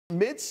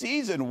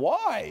mid-season.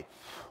 Why?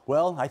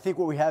 Well, I think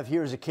what we have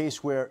here is a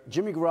case where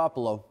Jimmy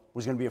Garoppolo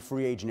was going to be a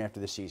free agent after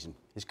the season.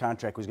 His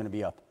contract was going to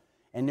be up.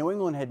 And New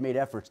England had made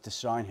efforts to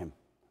sign him,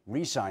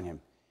 re-sign him.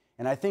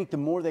 And I think the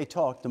more they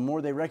talked, the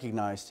more they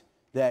recognized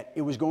that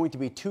it was going to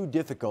be too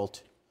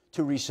difficult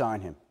to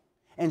re-sign him.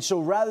 And so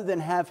rather than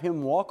have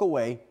him walk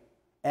away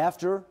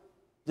after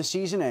the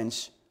season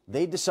ends,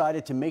 they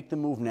decided to make the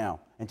move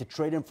now and to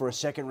trade him for a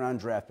second-round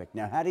draft pick.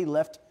 Now, had he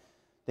left,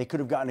 they could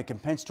have gotten a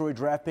compensatory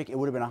draft pick. It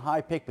would have been a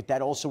high pick, but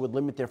that also would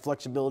limit their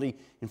flexibility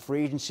in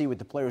free agency with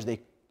the players they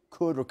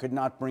could or could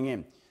not bring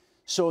in.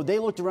 So they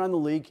looked around the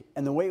league,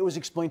 and the way it was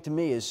explained to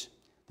me is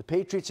the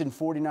Patriots and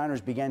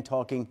 49ers began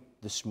talking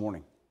this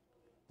morning.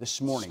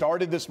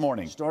 Started this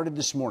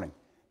morning.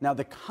 Now,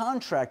 the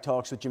contract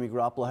talks with Jimmy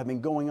Garoppolo have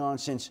been going on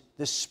since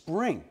the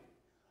spring,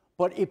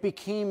 but it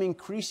became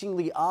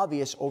increasingly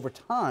obvious over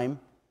time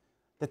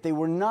that they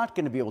were not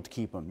going to be able to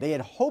keep him. They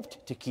had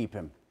hoped to keep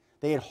him.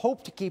 They had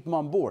hoped to keep him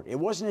on board. It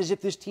wasn't as if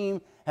this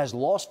team has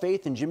lost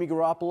faith in Jimmy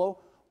Garoppolo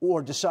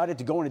or decided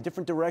to go in a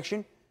different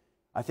direction.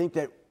 I think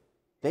that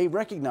they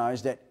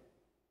recognized that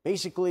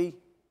basically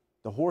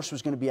the horse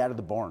was going to be out of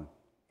the barn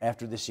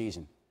after this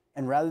season.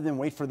 And rather than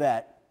wait for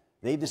that,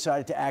 they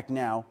decided to act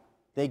now.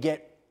 They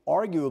get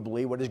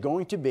arguably what is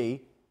going to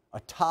be a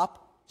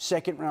top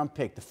second-round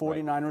pick. The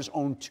 49ers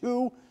own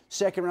 2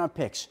 second-round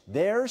picks,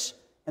 theirs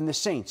and the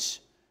Saints.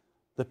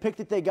 The pick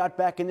that they got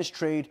back in this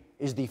trade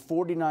is the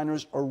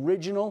 49ers'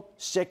 original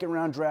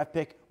second-round draft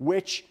pick,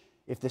 which,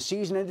 if the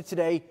season ended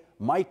today,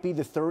 might be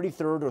the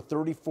 33rd or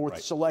 34th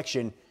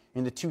selection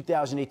in the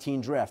 2018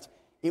 draft.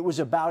 It was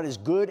about as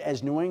good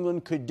as New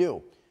England could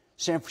do.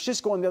 San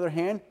Francisco, on the other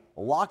hand,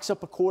 locks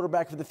up a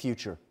quarterback for the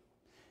future.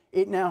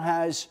 It now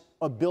has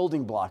a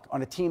building block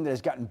on a team that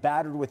has gotten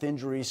battered with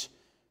injuries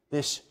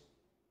this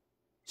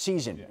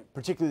season,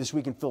 particularly this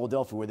week in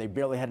Philadelphia, where they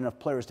barely had enough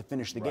players to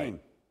finish the game.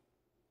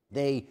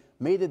 They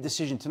made the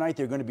decision tonight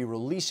they're going to be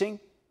releasing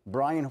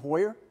Brian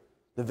Hoyer,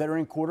 the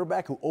veteran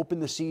quarterback who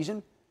opened the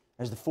season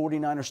as the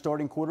 49ers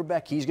starting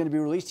quarterback. He's going to be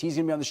released. He's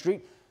going to be on the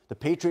street. The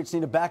Patriots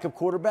need a backup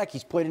quarterback.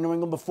 He's played in New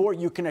England before.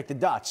 You connect the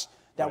dots.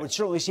 That would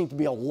certainly seem to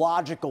be a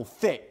logical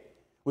fit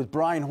with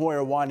Brian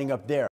Hoyer winding up there.